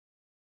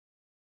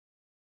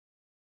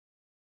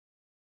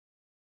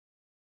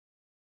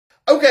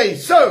Okay,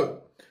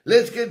 so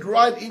let's get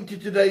right into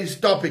today's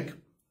topic.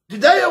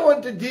 Today I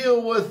want to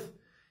deal with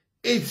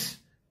it's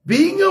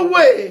being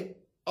aware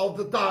of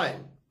the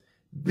time.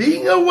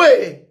 Being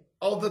aware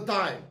of the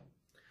time.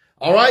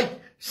 All right?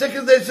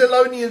 2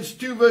 Thessalonians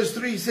 2 verse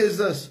 3 says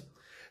this.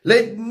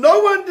 Let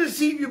no one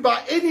deceive you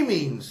by any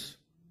means.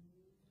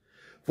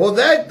 For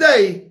that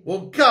day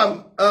will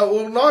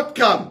not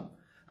come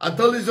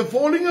until there's a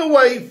falling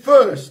away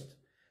first,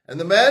 and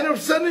the man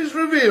of sin is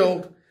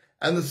revealed,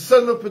 and the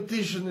son of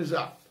perdition is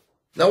up.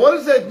 Now what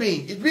does that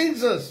mean? It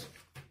means this.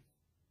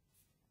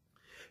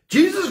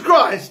 Jesus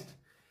Christ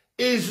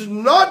is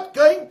not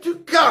going to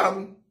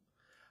come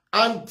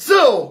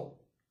until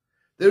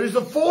there is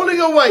a falling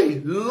away.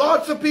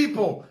 Lots of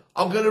people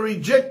are going to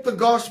reject the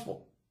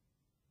gospel.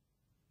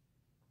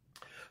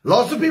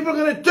 Lots of people are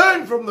going to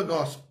turn from the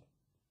gospel.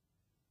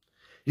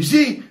 You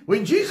see,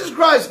 when Jesus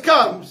Christ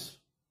comes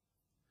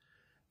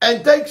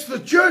and takes the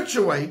church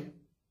away,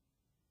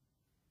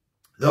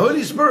 the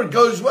Holy Spirit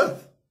goes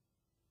with.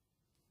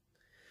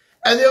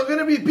 And there are going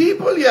to be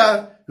people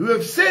here who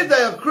have said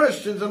they are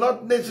Christians and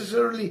not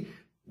necessarily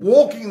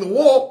walking the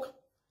walk,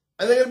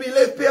 and they're going to be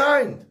left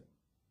behind.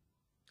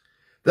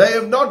 They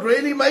have not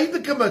really made the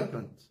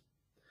commitment.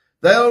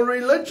 They are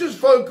religious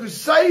folk who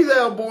say they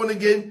are born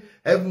again,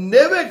 have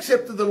never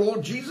accepted the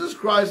Lord Jesus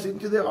Christ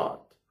into their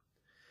heart.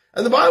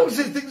 And the Bible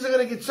says things are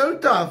going to get so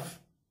tough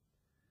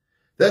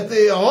that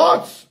their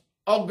hearts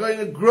are going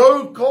to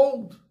grow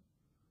cold.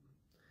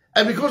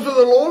 And because of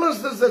the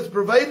lawlessness that's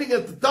prevailing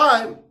at the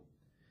time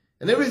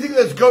and everything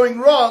that's going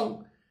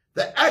wrong,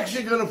 they're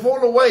actually going to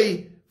fall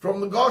away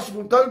from the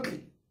gospel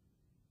totally.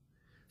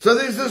 So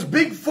there's this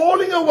big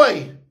falling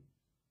away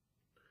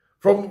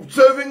from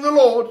serving the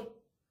Lord.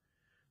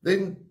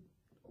 Then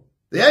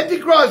the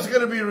Antichrist is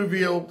going to be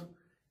revealed.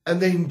 And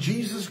then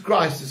Jesus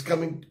Christ is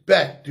coming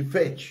back to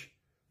fetch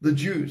the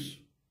Jews.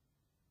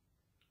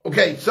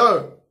 Okay,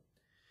 so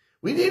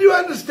we need to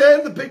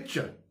understand the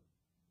picture.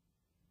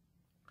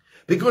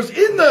 Because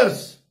in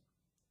this,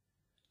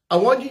 I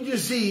want you to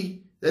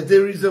see that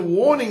there is a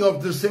warning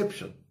of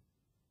deception.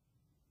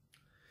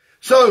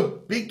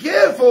 So be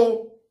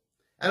careful.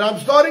 And I'm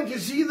starting to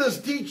see this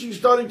teaching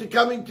starting to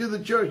come into the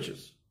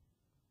churches.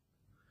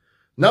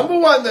 Number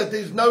one, that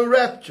there's no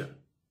rapture.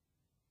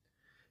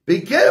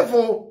 Be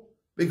careful,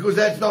 because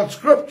that's not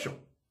scriptural.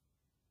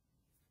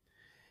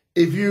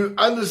 If you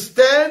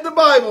understand the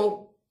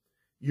Bible,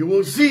 you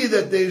will see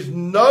that there's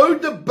no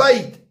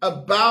debate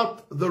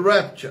about the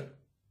rapture.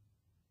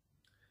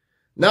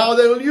 Now,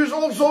 they will use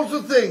all sorts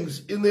of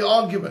things in the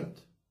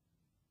argument.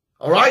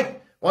 All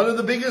right? One of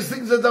the biggest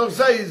things that they'll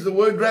say is the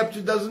word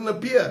rapture doesn't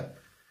appear.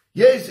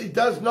 Yes, it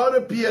does not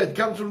appear. It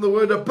comes from the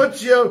word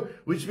apitio,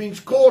 which means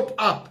caught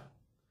up.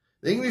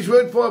 The English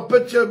word for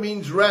apitio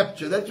means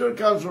rapture. That's where it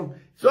comes from.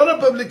 It's not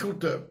a biblical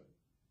term.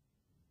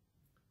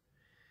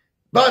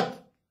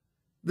 But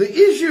the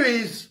issue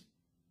is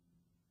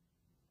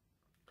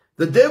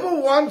the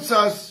devil wants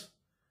us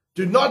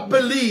to not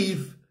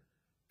believe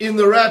in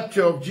the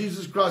rapture of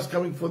Jesus Christ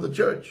coming for the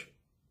church.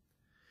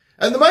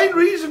 And the main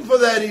reason for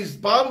that is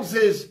the Bible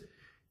says,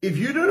 if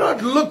you do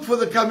not look for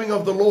the coming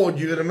of the Lord,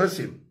 you're going to miss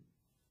him.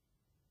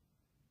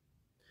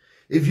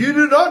 If you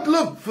do not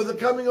look for the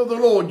coming of the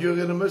Lord, you're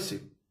going to miss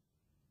him.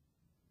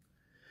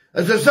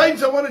 And so,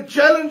 saints, I want to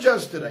challenge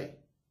us today.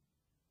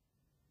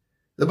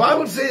 The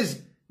Bible says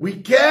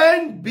we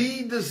can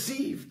be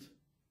deceived.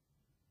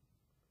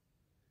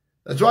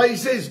 That's why he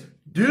says,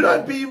 do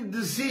not be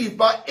deceived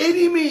by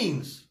any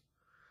means.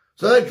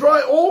 So they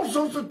try all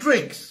sorts of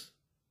tricks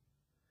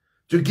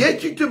to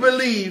get you to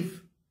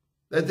believe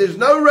that there's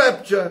no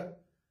rapture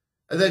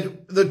and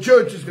that the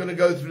church is going to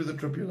go through the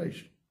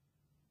tribulation.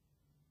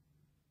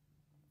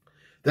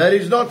 That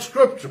is not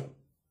scriptural.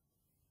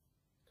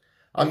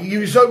 I can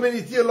give you so many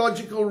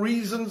theological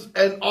reasons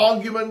and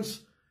arguments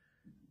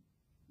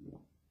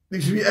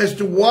as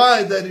to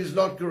why that is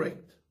not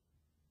correct.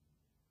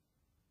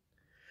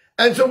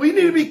 And so we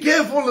need to be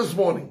careful this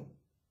morning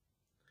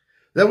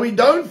that we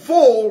don't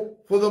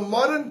fall for the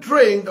modern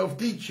trend of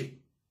teaching.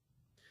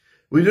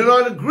 We do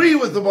not agree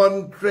with the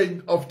modern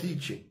trend of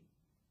teaching.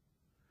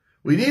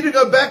 We need to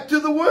go back to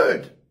the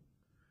Word.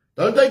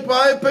 Don't take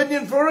my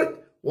opinion for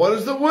it. What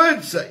does the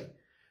Word say?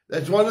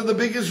 That's one of the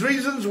biggest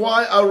reasons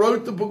why I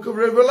wrote the book of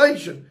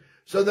Revelation,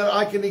 so that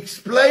I can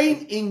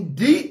explain in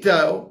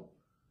detail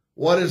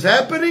what is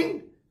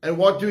happening and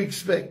what to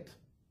expect.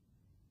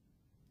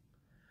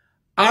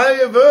 I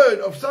have heard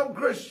of some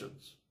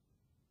Christians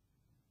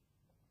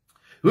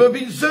who have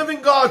been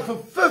serving God for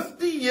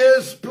 50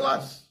 years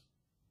plus,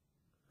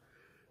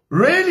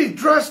 really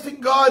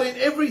trusting God in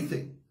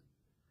everything,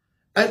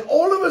 and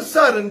all of a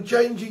sudden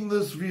changing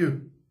this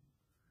view.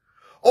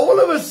 All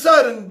of a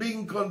sudden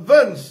being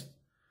convinced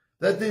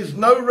that there's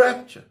no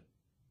rapture.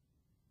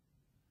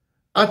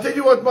 I tell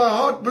you what, my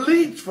heart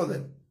bleeds for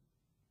them.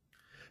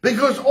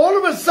 Because all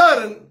of a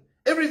sudden,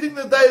 everything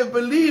that they have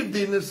believed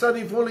in is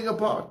suddenly falling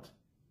apart.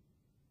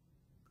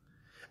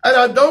 And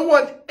I don't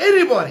want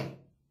anybody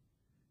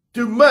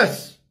to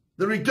miss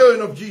the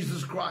return of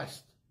Jesus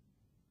Christ.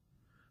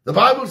 The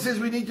Bible says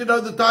we need to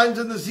know the times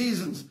and the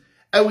seasons,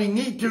 and we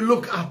need to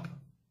look up.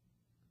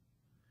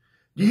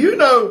 Do you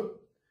know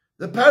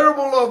the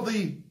parable of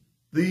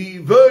the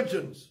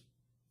virgins?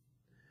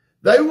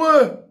 They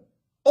were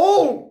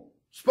all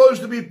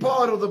supposed to be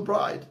part of the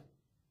bride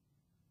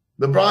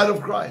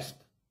of Christ.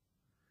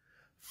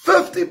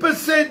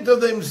 50% of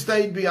them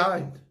stayed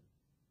behind.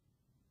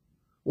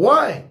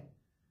 Why?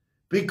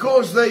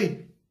 Because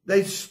they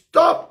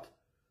stopped.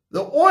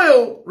 The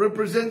oil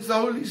represents the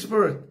Holy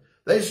Spirit.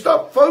 They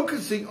stopped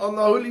focusing on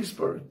the Holy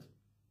Spirit.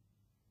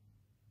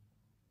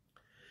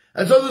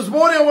 And so this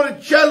morning I want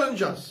to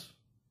challenge us.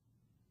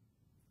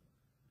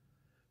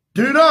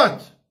 Do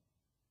not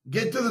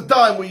get to the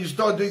time where you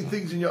start doing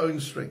things in your own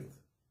strength.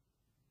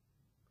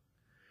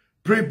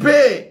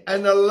 Prepare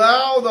and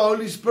allow the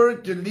Holy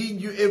Spirit to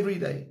lead you every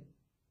day.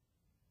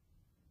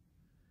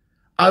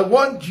 I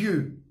want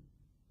you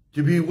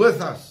to be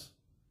with us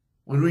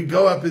when we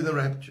go up in the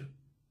rapture.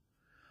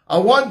 I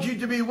want you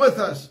to be with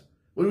us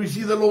when we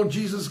see the Lord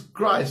Jesus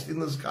Christ in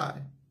the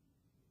sky.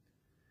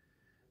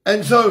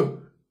 And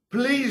so,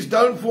 please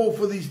don't fall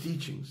for these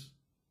teachings.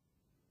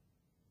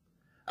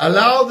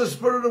 Allow the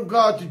Spirit of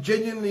God to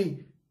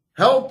genuinely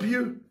help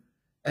you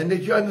and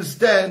let you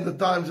understand the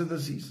times and the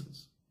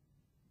seasons.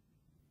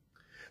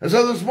 And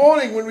so this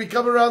morning, when we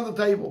come around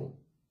the table,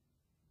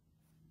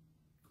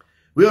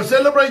 we are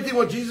celebrating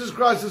what Jesus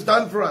Christ has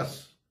done for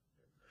us.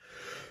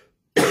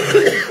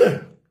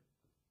 Excuse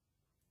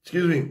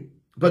me.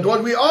 But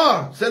what we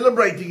are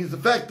celebrating is the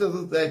fact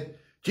that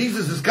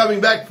Jesus is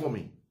coming back for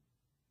me.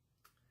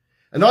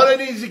 And not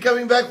only is he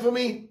coming back for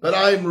me, but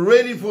I'm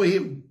ready for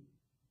him.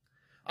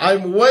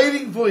 I'm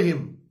waiting for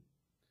him,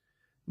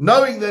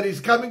 knowing that he's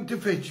coming to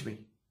fetch me.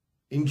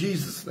 In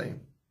Jesus'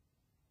 name.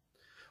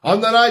 On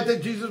the night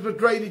that Jesus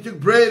betrayed, he took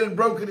bread and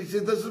broke it. He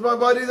said, "This is my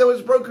body that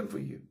was broken for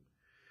you.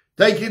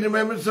 Take it in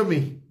remembrance of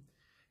me."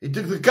 He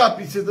took the cup.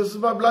 He said, "This is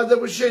my blood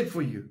that was shed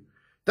for you.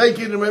 Take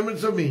it in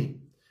remembrance of me."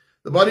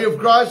 The body of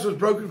Christ was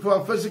broken for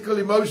our physical,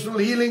 emotional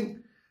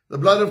healing. The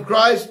blood of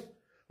Christ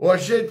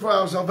was shed for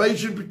our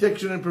salvation,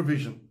 protection, and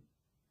provision.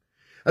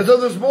 And so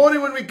this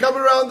morning when we come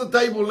around the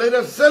table, let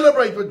us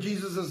celebrate what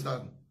Jesus has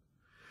done.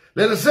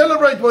 Let us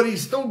celebrate what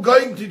he's still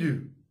going to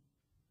do.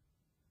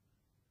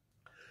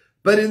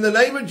 But in the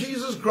name of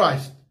Jesus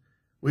Christ,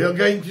 we are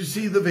going to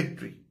see the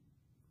victory.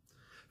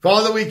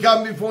 Father, we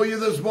come before you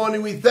this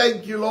morning. We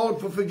thank you,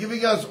 Lord, for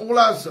forgiving us all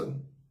our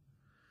sin.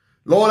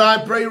 Lord,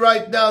 I pray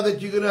right now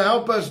that you're going to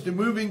help us to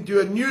move into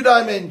a new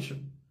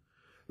dimension.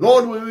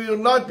 Lord, we will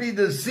not be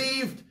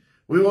deceived.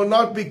 We will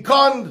not be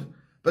conned.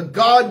 But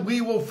God,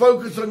 we will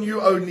focus on you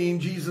only in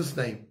Jesus'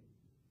 name.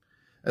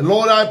 And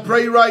Lord, I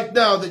pray right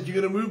now that you're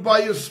going to move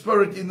by your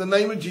Spirit in the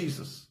name of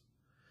Jesus.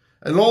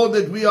 And Lord,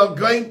 that we are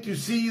going to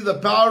see the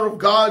power of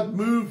God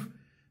move.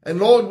 And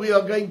Lord, we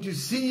are going to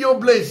see your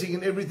blessing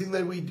in everything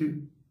that we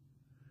do.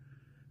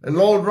 And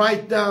Lord,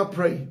 right now I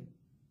pray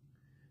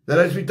that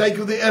as we take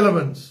of the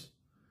elements,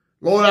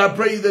 Lord, I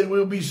pray that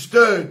we'll be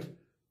stirred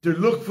to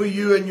look for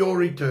you and your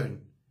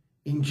return.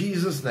 In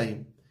Jesus'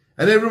 name.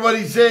 And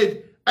everybody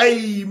said,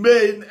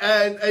 amen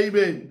and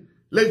amen.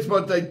 Let's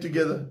partake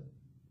together.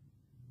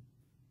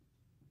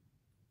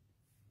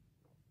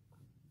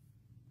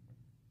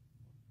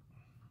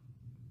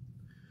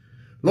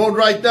 Lord,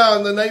 right now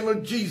in the name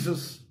of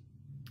Jesus,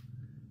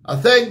 I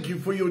thank you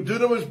for your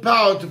dunamis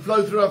power to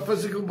flow through our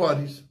physical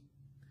bodies.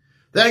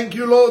 Thank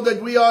you, Lord,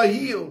 that we are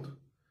healed.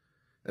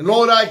 And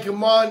Lord, I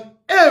command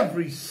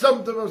every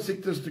symptom of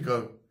sickness to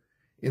go.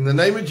 In the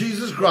name of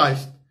Jesus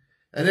Christ.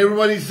 And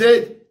everybody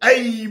said,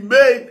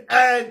 amen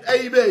and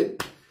amen.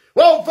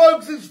 Well,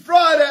 folks, it's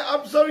Friday.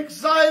 I'm so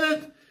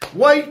excited.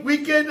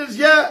 Weekend is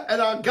here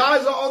and our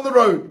guys are on the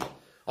road.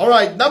 All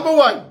right, number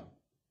one.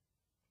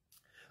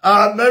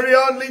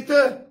 Marianne,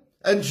 Lita,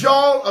 and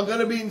Charles are going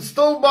to be in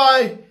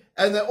Stillby,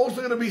 and they're also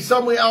going to be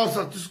somewhere else.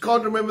 I just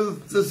can't remember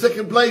the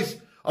second place.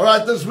 All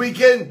right, this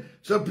weekend.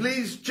 So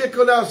please check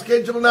on our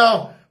schedule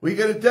now. We're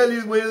going to tell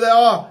you where they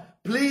are.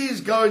 Please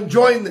go and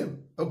join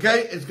them.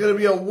 Okay? It's going to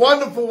be a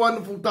wonderful,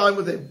 wonderful time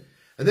with them.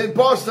 And then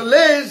Pastor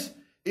Les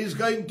is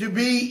going to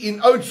be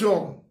in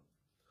Oudtshoorn.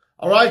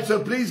 All right,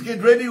 so please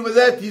get ready with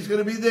that. He's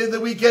going to be there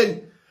the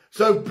weekend.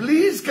 So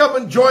please come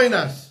and join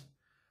us.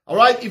 All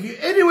right, if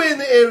you're anywhere in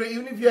the area,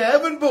 even if you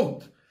haven't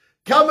booked,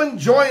 come and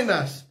join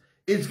us.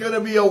 It's going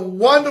to be a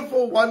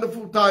wonderful,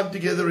 wonderful time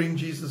together in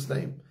Jesus'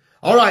 name.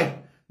 All right,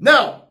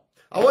 now,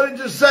 I want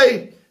to just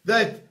say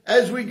that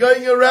as we're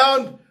going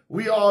around,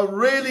 we are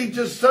really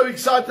just so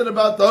excited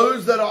about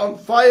those that are on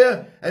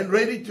fire and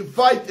ready to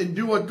fight and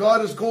do what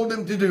God has called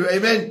them to do.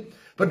 Amen.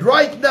 But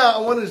right now,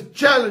 I want to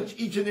challenge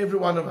each and every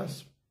one of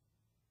us.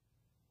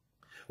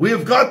 We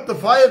have got the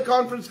fire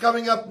conference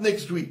coming up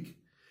next week.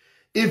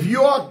 If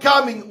you are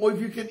coming, or if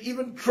you can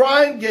even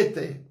try and get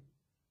there,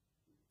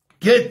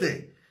 get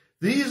there.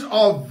 These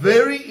are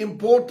very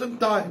important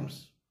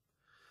times.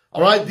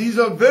 All right, these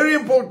are very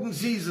important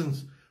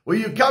seasons where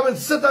you come and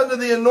sit under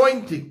the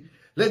anointing.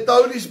 Let the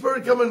Holy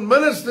Spirit come and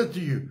minister to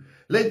you.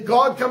 Let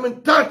God come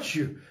and touch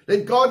you.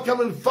 Let God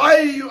come and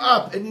fire you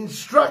up and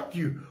instruct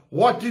you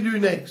what to do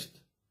next.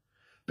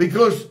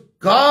 because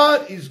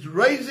God is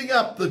raising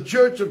up the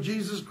church of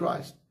Jesus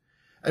Christ.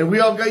 And we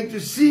are going to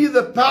see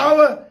the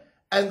power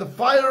and the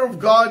fire of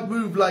God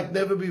move like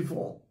never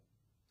before.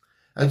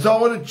 And so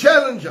I want to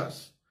challenge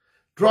us.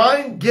 Try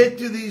and get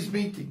to these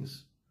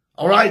meetings.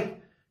 All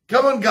right?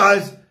 Come on,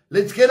 guys.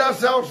 Let's get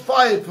ourselves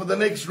fired for the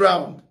next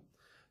round.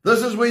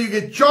 This is where you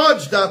get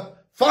charged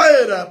up,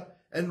 fired up,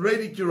 and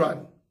ready to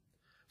run.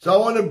 So I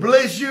want to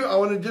bless you. I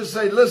want to just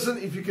say, listen,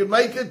 if you can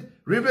make it,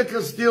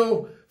 Rebecca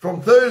Steele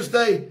from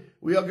Thursday,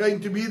 we are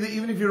going to be there.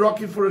 Even if you're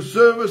rocking for a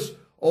service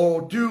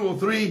or 2 or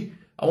 3,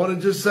 I want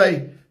to just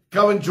say,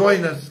 come and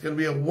join us. It's going to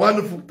be a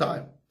wonderful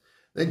time.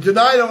 Then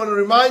tonight, I want to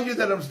remind you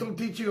that I'm still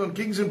teaching on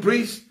Kings and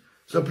Priests.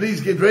 So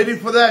please get ready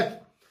for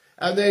that.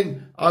 And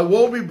then I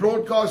will be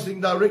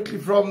broadcasting directly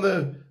from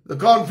the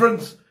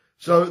conference.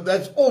 So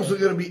that's also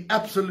going to be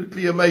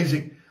absolutely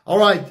amazing. All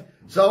right.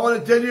 So I want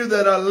to tell you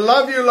that I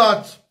love you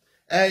lots.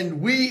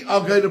 And we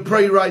are going to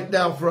pray right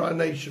now for our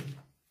nation.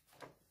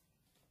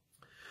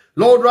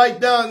 Lord, right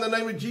now in the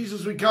name of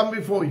Jesus, we come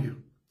before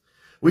you.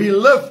 We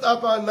lift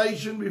up our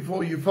nation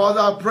before you. Father,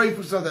 I pray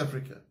for South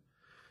Africa.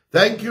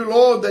 Thank you,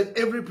 Lord, that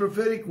every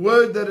prophetic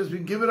word that has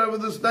been given over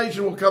this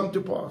nation will come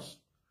to pass.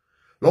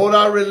 Lord,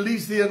 I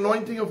release the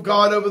anointing of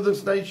God over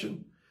this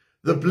nation,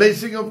 the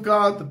blessing of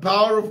God, the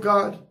power of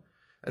God.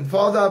 And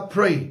Father, I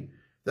pray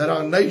that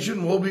our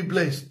nation will be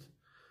blessed.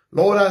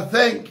 Lord, I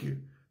thank you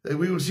that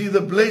we will see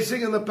the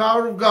blessing and the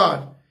power of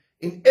God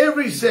in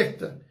every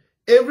sector,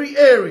 every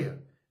area,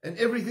 and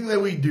everything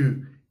that we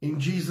do. In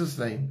Jesus'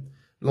 name.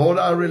 Lord,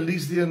 I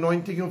release the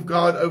anointing of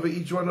God over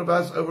each one of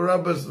us, over our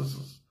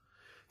businesses.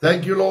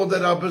 Thank you, Lord,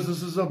 that our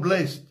businesses are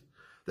blessed,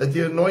 that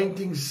the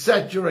anointing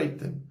saturate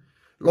them.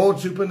 Lord,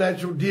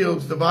 supernatural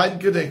deals, divine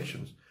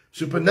connections,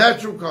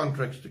 supernatural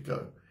contracts to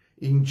go.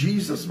 In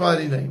Jesus'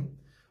 mighty name.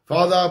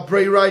 Father, I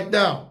pray right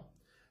now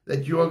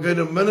that you are going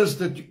to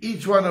minister to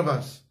each one of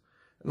us.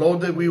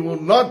 Lord, that we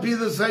will not be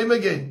the same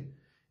again.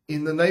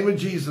 In the name of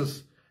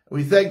Jesus,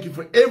 we thank you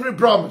for every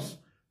promise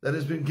that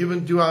has been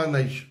given to our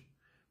nation.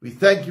 We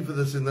thank you for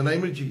this in the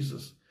name of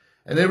Jesus.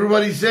 And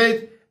everybody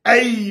said,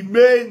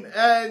 amen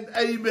and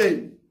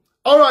amen.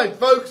 All right,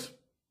 folks,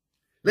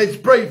 let's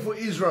pray for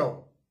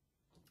Israel.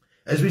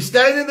 As we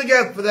stand in the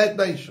gap for that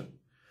nation,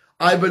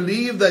 I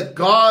believe that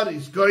God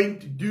is going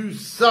to do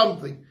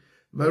something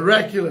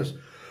miraculous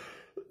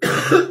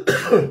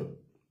in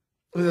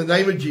the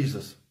name of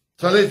Jesus.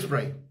 So let's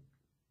pray.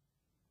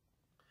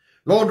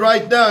 Lord,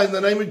 right now, in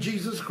the name of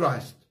Jesus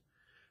Christ,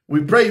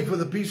 we pray for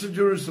the peace of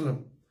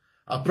Jerusalem.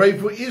 I pray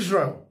for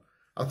Israel.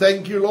 I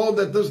thank you, Lord,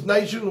 that this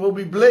nation will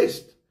be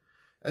blessed.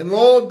 And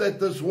Lord, that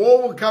this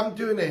war will come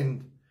to an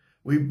end.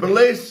 We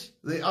bless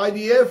the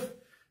IDF.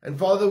 And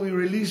Father, we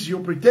release your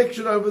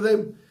protection over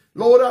them.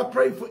 Lord, I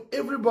pray for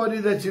everybody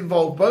that's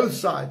involved, both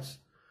sides.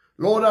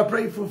 Lord, I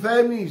pray for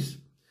families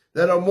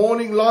that are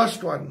mourning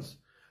lost ones.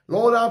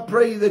 Lord, I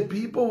pray that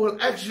people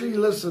will actually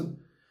listen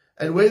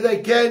and where they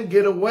can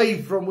get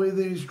away from where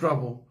there is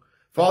trouble.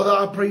 Father,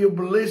 I pray your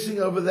blessing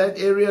over that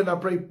area and I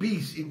pray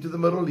peace into the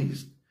Middle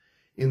East.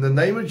 In the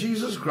name of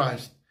Jesus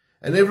Christ.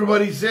 And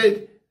everybody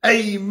said,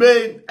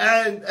 amen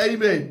and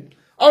amen.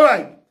 All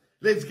right,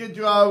 let's get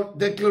to our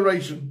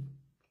declaration.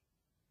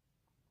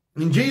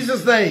 In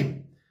Jesus'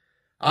 name,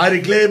 I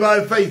declare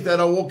by faith that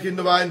I walk in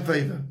divine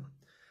favor.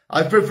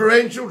 I have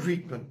preferential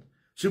treatment,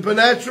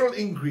 supernatural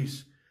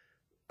increase,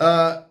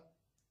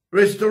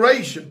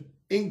 restoration,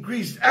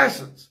 increased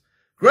assets,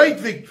 great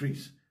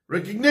victories,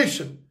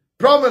 recognition,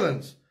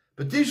 prominence,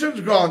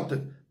 petitions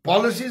granted,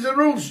 policies and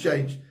rules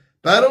changed,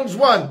 battles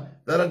won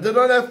that I did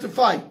not have to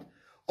fight,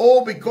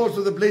 all because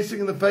of the blessing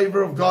and the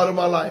favor of God in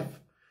my life.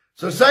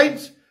 So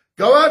saints,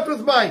 go out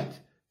with might,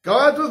 go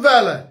out with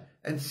valor,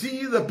 and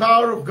see the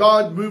power of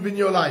God move in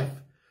your life.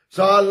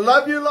 So I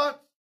love you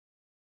lot.